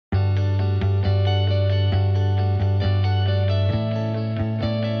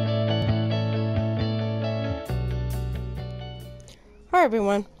Hi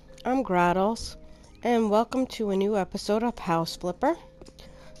everyone, I'm Graddles, and welcome to a new episode of House Flipper.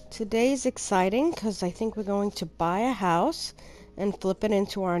 Today's exciting because I think we're going to buy a house and flip it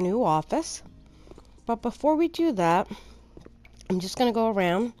into our new office. But before we do that, I'm just going to go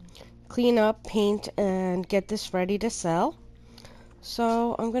around, clean up, paint, and get this ready to sell.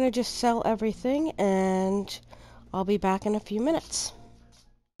 So I'm going to just sell everything and I'll be back in a few minutes.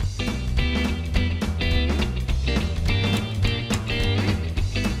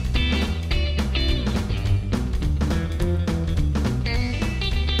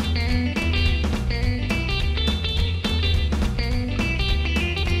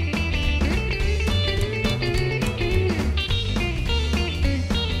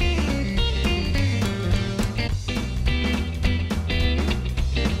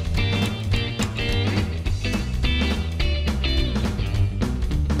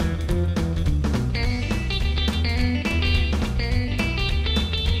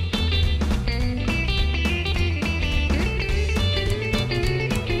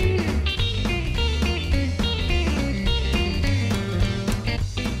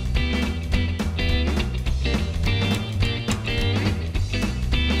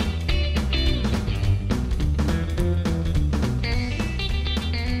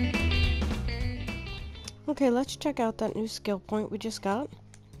 Okay, let's check out that new skill point we just got.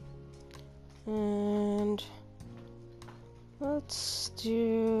 And let's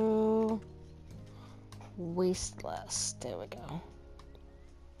do waste less. There we go.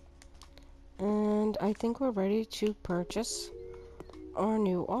 And I think we're ready to purchase our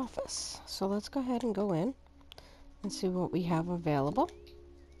new office. So let's go ahead and go in and see what we have available.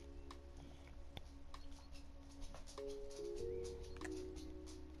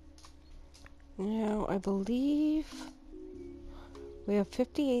 Now, I believe we have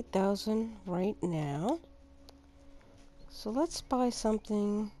 58,000 right now. So let's buy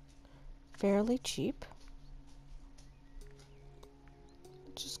something fairly cheap.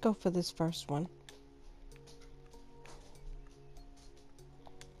 Just go for this first one.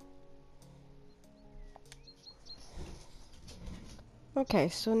 Okay,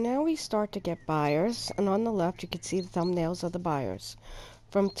 so now we start to get buyers, and on the left you can see the thumbnails of the buyers.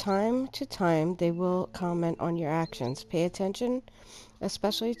 From time to time, they will comment on your actions. Pay attention,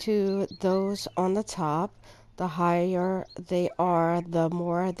 especially to those on the top. The higher they are, the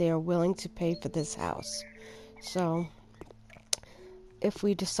more they are willing to pay for this house. So, if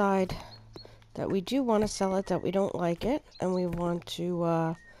we decide that we do want to sell it, that we don't like it, and we want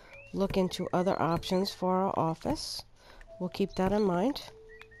to look into other options for our office, we'll keep that in mind.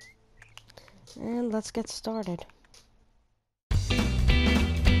 And let's get started.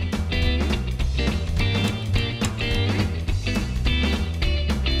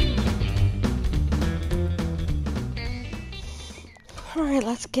 Alright,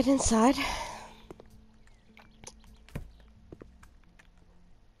 let's get inside.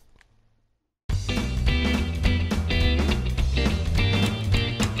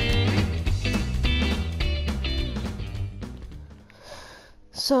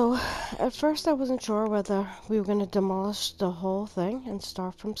 So, at first I wasn't sure whether we were going to demolish the whole thing and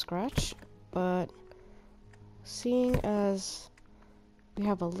start from scratch, but seeing as we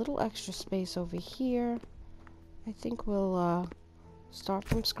have a little extra space over here, I think we'll start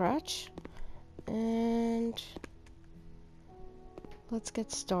from scratch, and let's get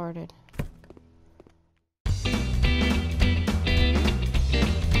started.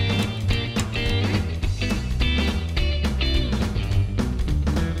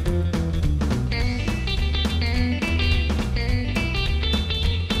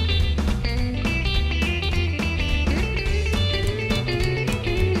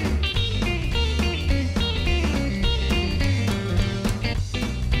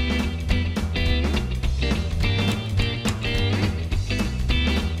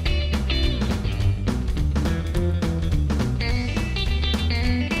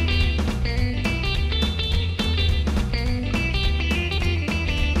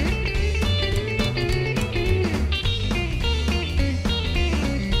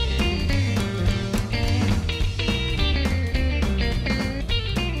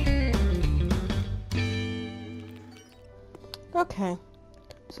 Okay,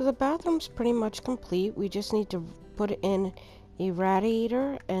 so the bathroom's pretty much complete. We just need to put in a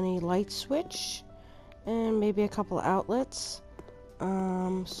radiator and a light switch and maybe a couple outlets.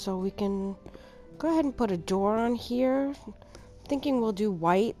 So we can go ahead and put a door on here. Thinking we'll do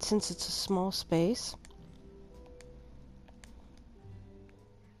white since it's a small space.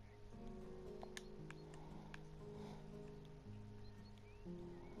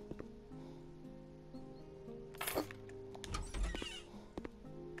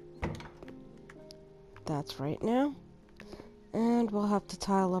 that's right now. And we'll have to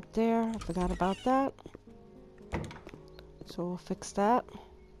tile up there. I forgot about that. So we'll fix that.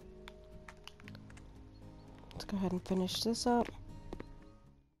 Let's go ahead and finish this up.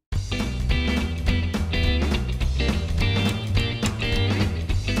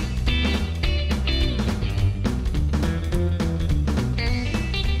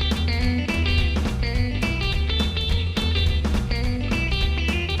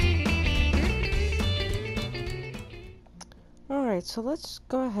 Alright, so let's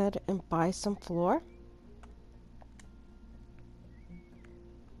go ahead and buy some floor.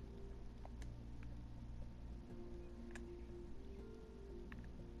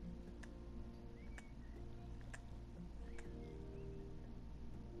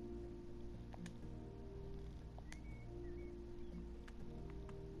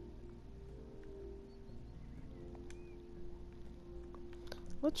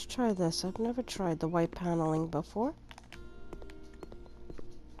 Let's try this. I've never tried the white paneling before.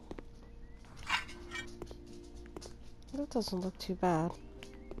 That doesn't look too bad.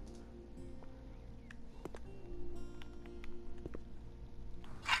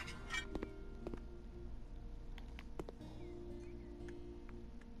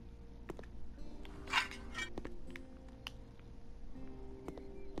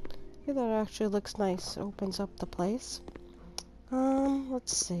 Yeah, that actually looks nice. Opens up the place.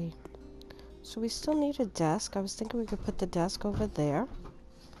 Let's see. So we still need a desk. I was thinking we could put the desk over there.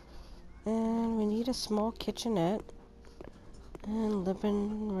 And we need a small kitchenette. And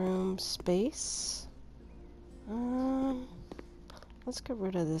living room space. Let's get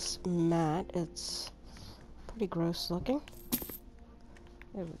rid of this mat. It's pretty gross looking.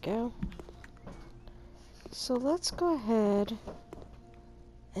 There we go. So let's go ahead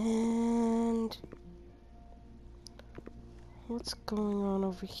and what's going on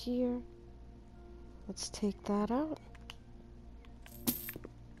over here? Let's take that out.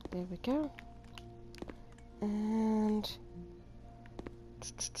 There we go. And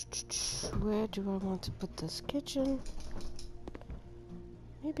where do I want to put this kitchen?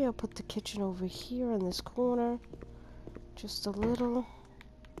 Maybe I'll put the kitchen over here in this corner. Just a little.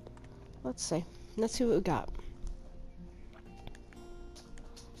 Let's see. Let's see what we got.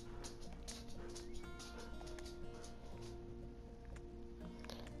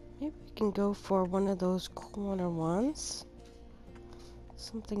 Maybe we can go for one of those corner ones.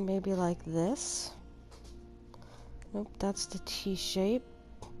 Something maybe like this. Nope, that's the T shape.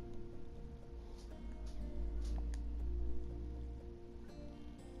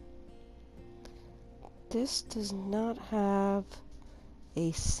 This does not have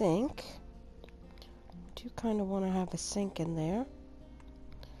a sink. I do kind of want to have a sink in there.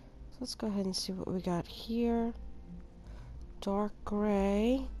 So let's go ahead and see what we got here. Dark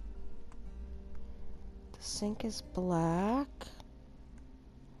gray. The sink is black.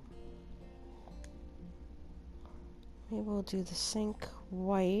 Maybe we'll do the sink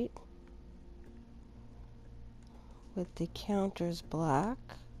white with the counters black.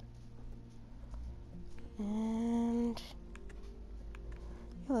 And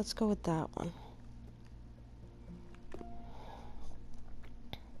yeah, let's go with that one.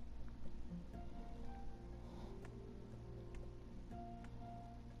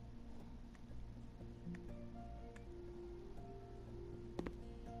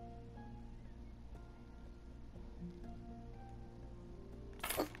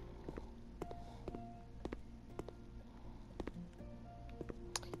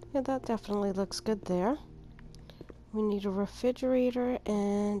 Yeah, that definitely looks good there. We need a refrigerator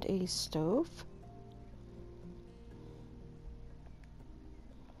and a stove.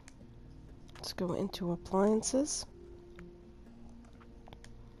 Let's go into appliances.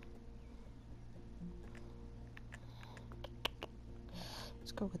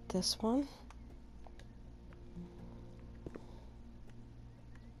 Let's go with this one.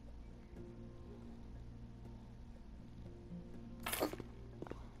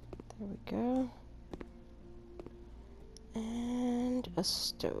 There we go. And a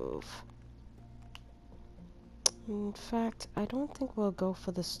stove. In fact, I don't think we'll go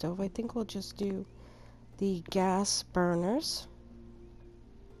for the stove. I think we'll just do the gas burners.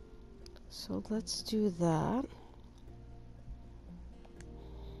 So let's do that.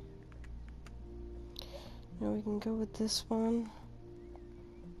 Now we can go with this one.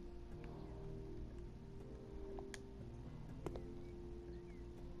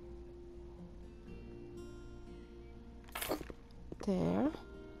 There.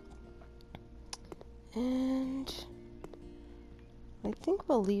 And I think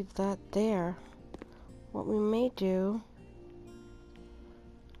we'll leave that there. What we may do,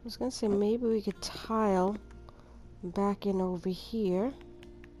 was gonna say maybe we could tile back in over here,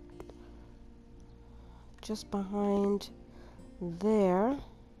 just behind there,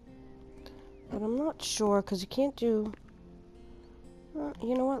 but I'm not sure because you can't do.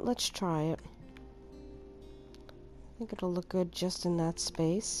 You know what? Let's try it. I think it'll look good just in that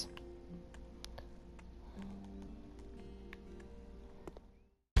space.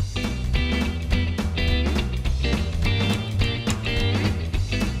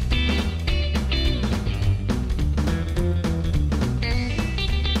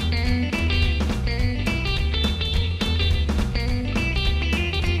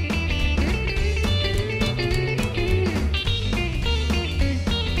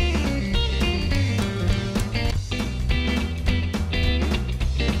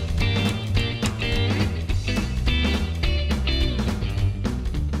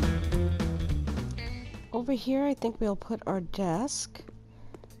 Over here, I think we'll put our desk,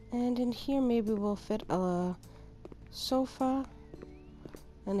 and in here maybe we'll fit a sofa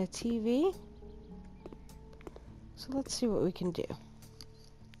and a TV. So let's see what we can do.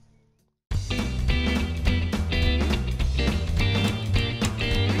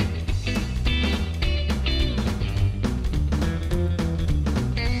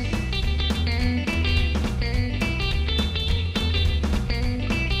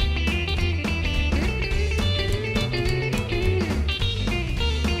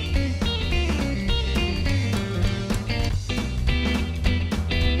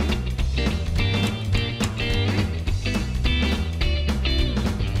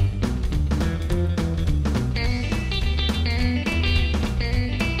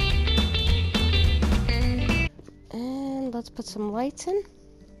 Let's put some lights in.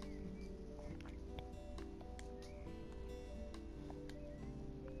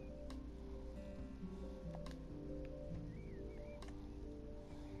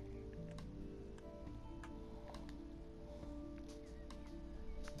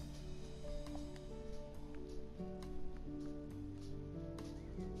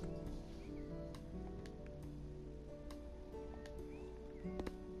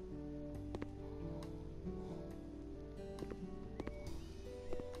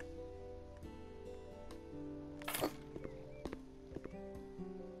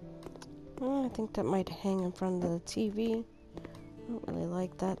 I think that might hang in front of the TV. I don't really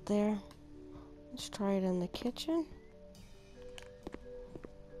like that there. Let's try it in the kitchen.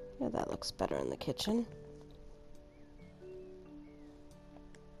 Yeah, that looks better in the kitchen.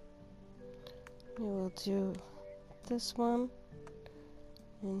 We will do this one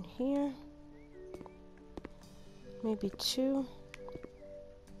in here. Maybe two.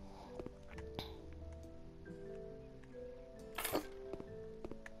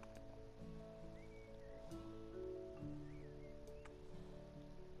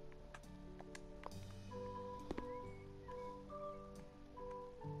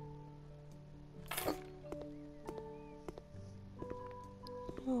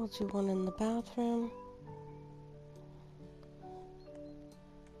 We'll do one in the bathroom.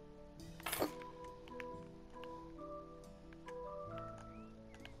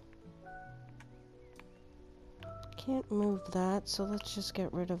 Can't move that, so let's just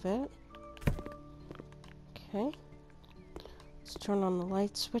get rid of it. Okay. Let's turn on the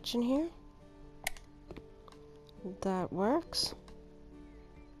light switch in here. That works.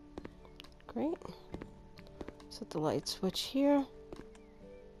 Great. Set the light switch here.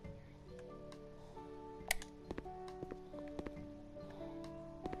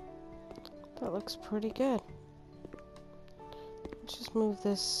 That looks pretty good. Let's just move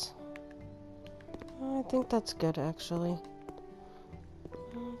this. I think that's good, actually.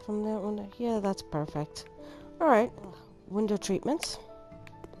 From that one, yeah, that's perfect. Alright, window treatments.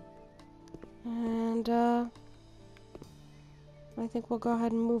 And, I think we'll go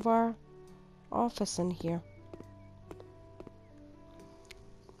ahead and move our office in here.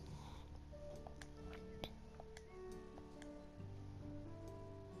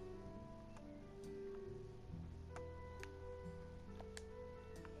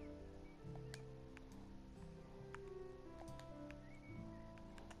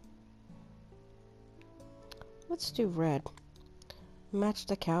 Let's do red. Match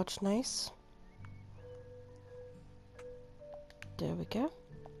the couch nice. There we go.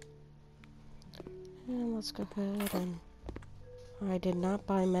 And let's go ahead and... I did not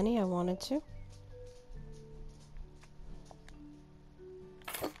buy many, I wanted to.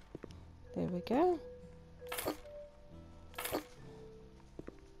 There we go.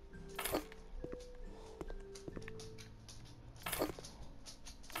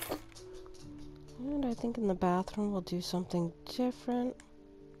 And I think in the bathroom we'll do something different.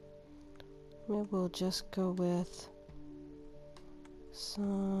 Maybe we'll just go with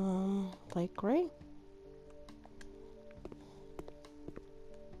some light gray.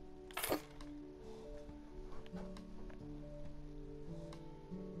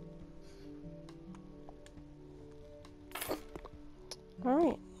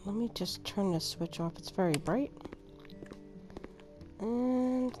 Alright, let me just turn this switch off. It's very bright.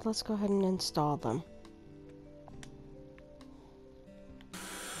 And let's go ahead and install them.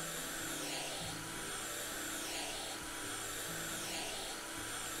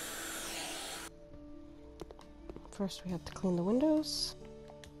 First we have to clean the windows.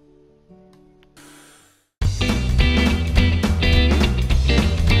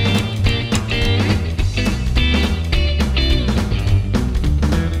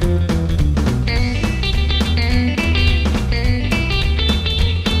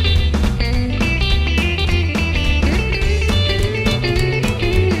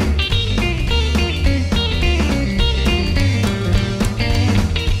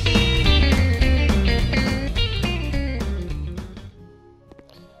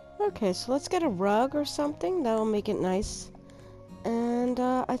 Okay, so let's get a rug or something. That'll make it nice. And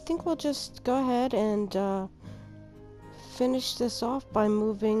I think we'll just go ahead and finish this off by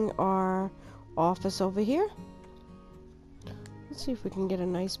moving our office over here. Let's see if we can get a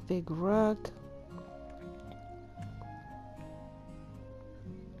nice big rug.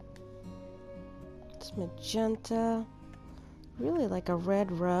 It's magenta. Really like a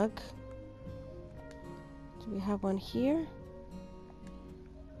red rug. Do we have one here?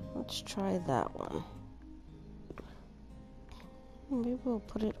 Let's try that one. Maybe we'll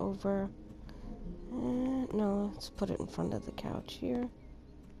put it over. No, let's put it in front of the couch here.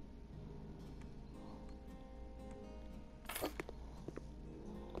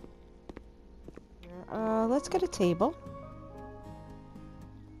 Let's get a table.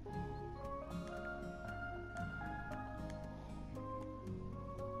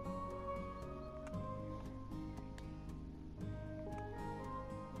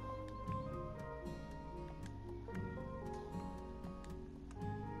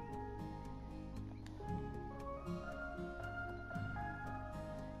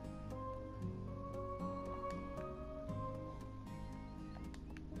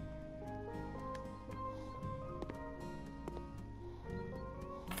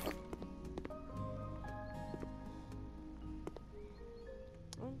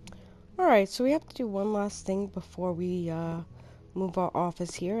 Alright, so we have to do one last thing before we move our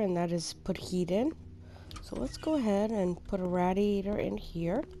office here, and that is put heat in. So let's go ahead and put a radiator in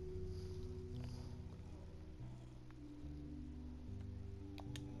here.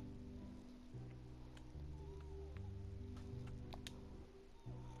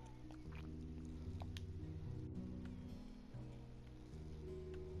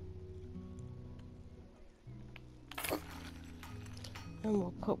 And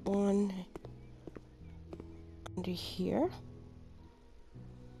we'll put one under here.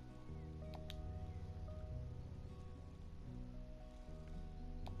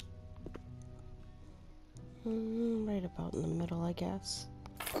 Right about in the middle, I guess.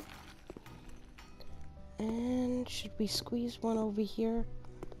 And should we squeeze one over here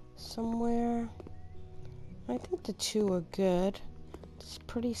somewhere? I think the two are good. It's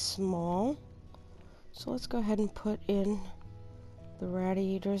pretty small. So let's go ahead and put in the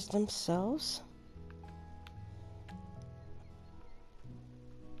radiators themselves.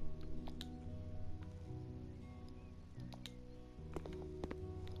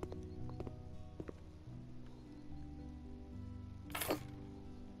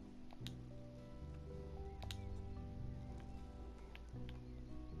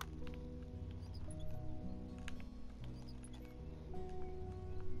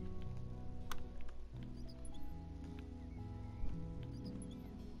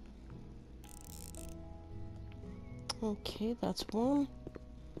 Okay, that's one.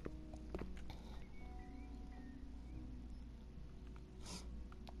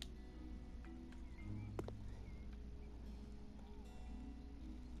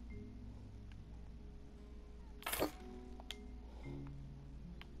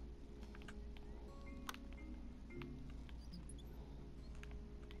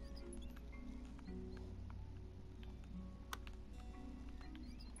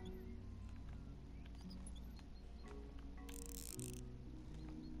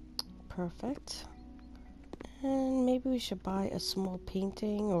 Perfect. And maybe we should buy a small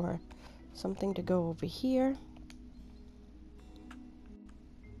painting or something to go over here.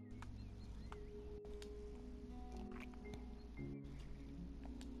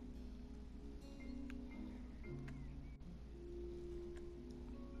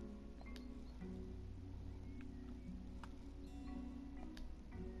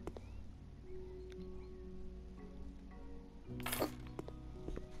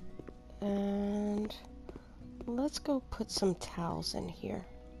 let's go put some towels in here.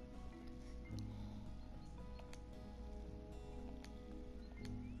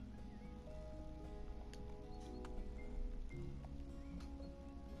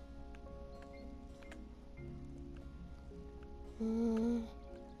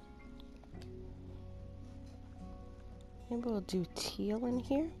 Maybe we'll do teal in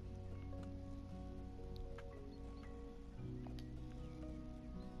here.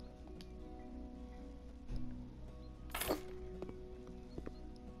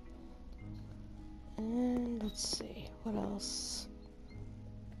 And let's see, what else?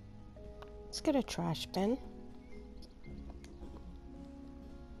 Let's get a trash bin.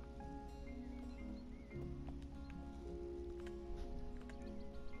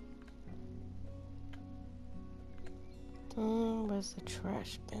 Where's the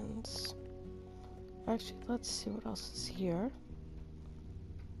trash bins? Actually, let's see what else is here.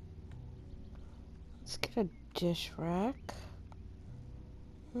 Let's get a dish rack.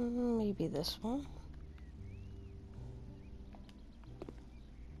 Maybe this one.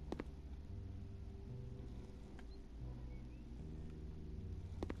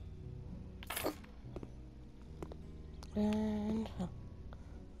 And let's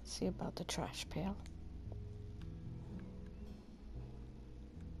see about the trash pail.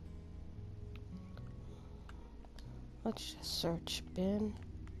 Let's just search bin.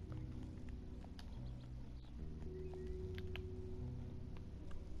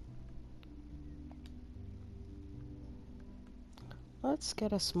 Let's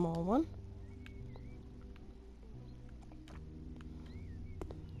get a small one.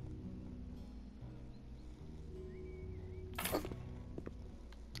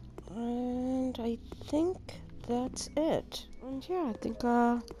 And I think that's it. And yeah, I think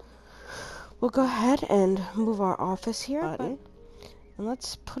we'll go ahead and move our office here button. And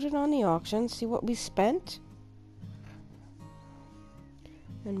let's put it on the auction, see what we spent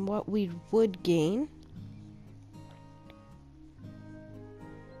and what we would gain.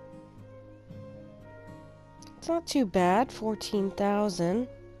 It's not too bad, 14,000.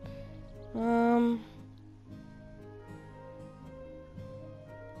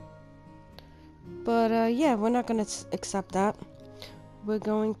 But yeah, we're not gonna accept that. We're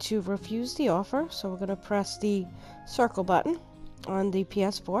going to refuse the offer, so we're gonna press the circle button on the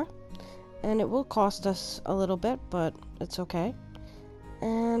PS4, and it will cost us a little bit, but it's okay.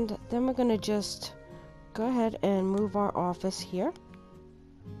 And then we're gonna just go ahead and move our office here.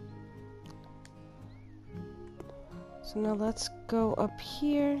 So now let's go up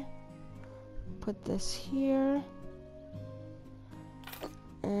here, put this here,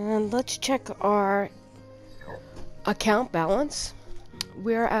 and let's check our account balance.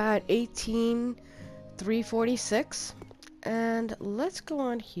 We're at 18,346, and let's go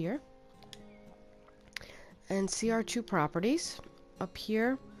on here and see our two properties. Up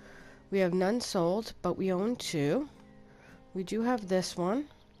here we have none sold, but we own two. We do have this one.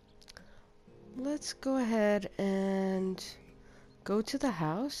 Let's go ahead and go to the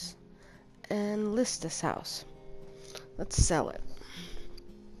house and list this house. Let's sell it.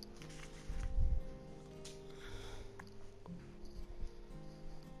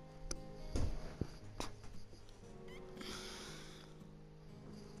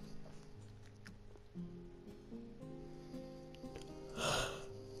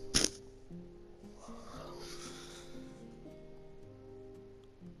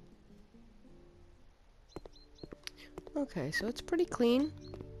 Okay, so it's pretty clean.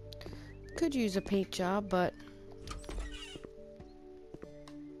 Could use a paint job, but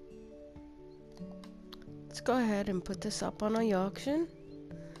let's go ahead and put this up on our auction.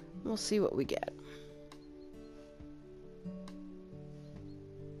 We'll see what we get.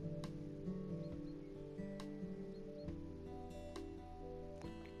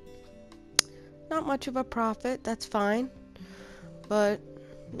 Not much of a profit, that's fine, but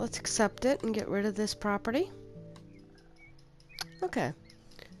let's accept it and get rid of this property. Okay,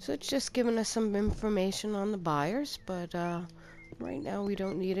 so it's just giving us some information on the buyers, but right now we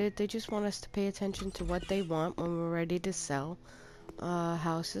don't need it. They just want us to pay attention to what they want when we're ready to sell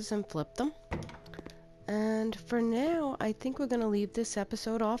houses and flip them. And for now, I think we're going to leave this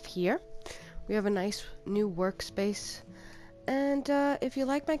episode off here. We have a nice new workspace. And if you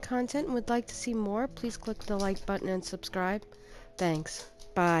like my content and would like to see more, please click the like button and subscribe. Thanks.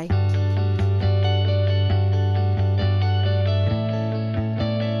 Bye.